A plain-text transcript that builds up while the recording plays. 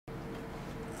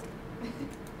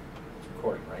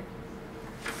recording, right?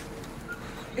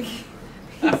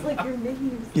 It's like you're making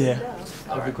him stand up.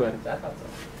 I'll be quick. I thought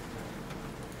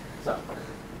so. So,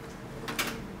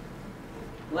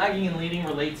 lagging and leading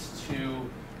relates to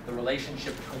the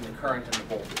relationship between the current and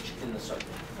the voltage in the circuit,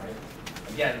 right?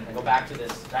 Again, I go back to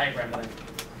this diagram that I've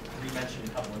re-mentioned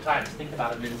a couple of times. Think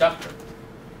about an inductor.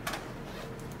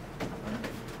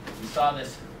 We saw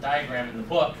this diagram in the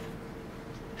book.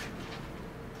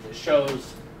 It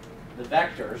shows the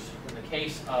vectors in the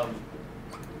case of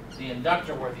the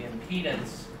inductor where the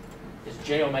impedance is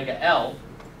j omega L.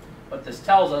 What this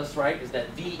tells us, right, is that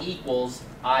V equals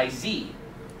IZ.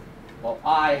 Well,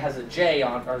 I has a J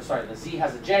on, or sorry, the Z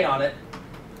has a J on it.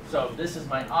 So if this is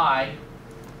my I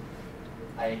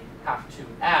have to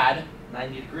add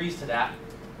 90 degrees to that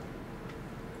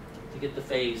to get the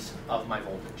phase of my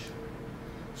voltage.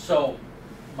 So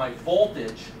my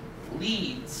voltage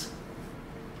leads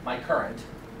my current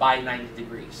by 90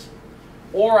 degrees.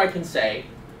 Or I can say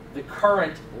the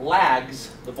current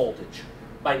lags the voltage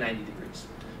by 90 degrees.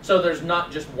 So there's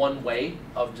not just one way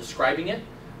of describing it,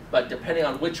 but depending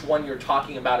on which one you're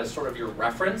talking about as sort of your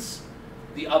reference,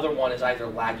 the other one is either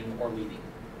lagging or leading,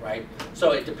 right?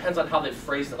 So it depends on how they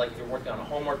phrase it, like if you're working on a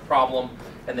homework problem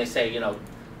and they say, you know,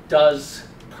 does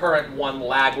current 1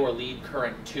 lag or lead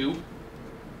current 2?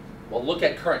 Well, look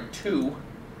at current 2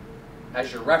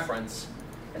 as your reference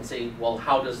and say, well,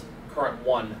 how does current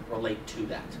 1 relate to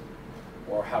that?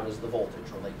 Or how does the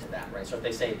voltage relate to that, right? So if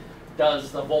they say,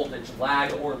 does the voltage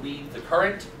lag or lead the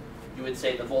current? You would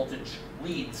say the voltage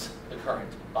leads the current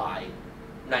by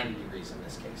 90 degrees in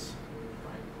this case.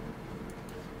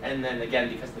 Right? And then again,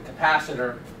 because the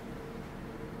capacitor,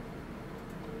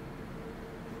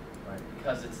 right,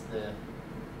 because it's the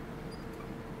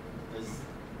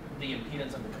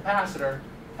impedance of the capacitor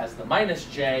has the minus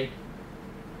J,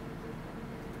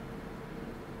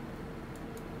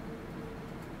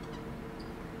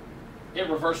 it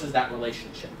reverses that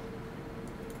relationship.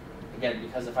 Again,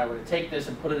 because if I were to take this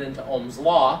and put it into Ohm's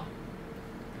law,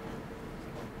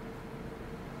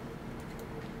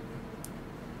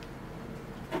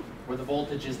 where the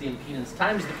voltage is the impedance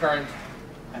times the current,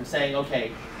 I'm saying,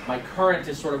 okay, my current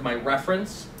is sort of my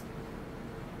reference.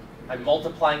 I'm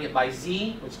multiplying it by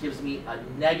Z, which gives me a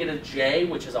negative J,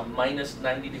 which is a minus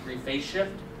 90 degree phase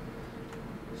shift.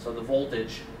 So the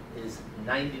voltage is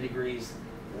 90 degrees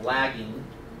lagging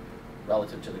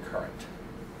relative to the current.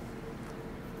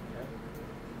 Okay.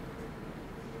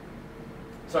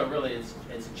 So it really is,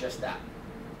 it's just that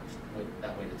way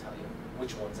to tell you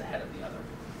which one's ahead of the other.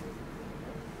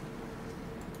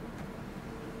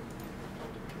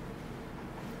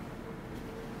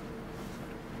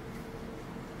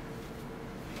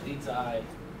 Leads I,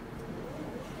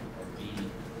 or V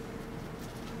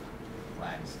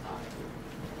lags I.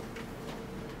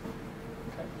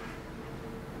 Okay.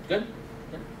 Good?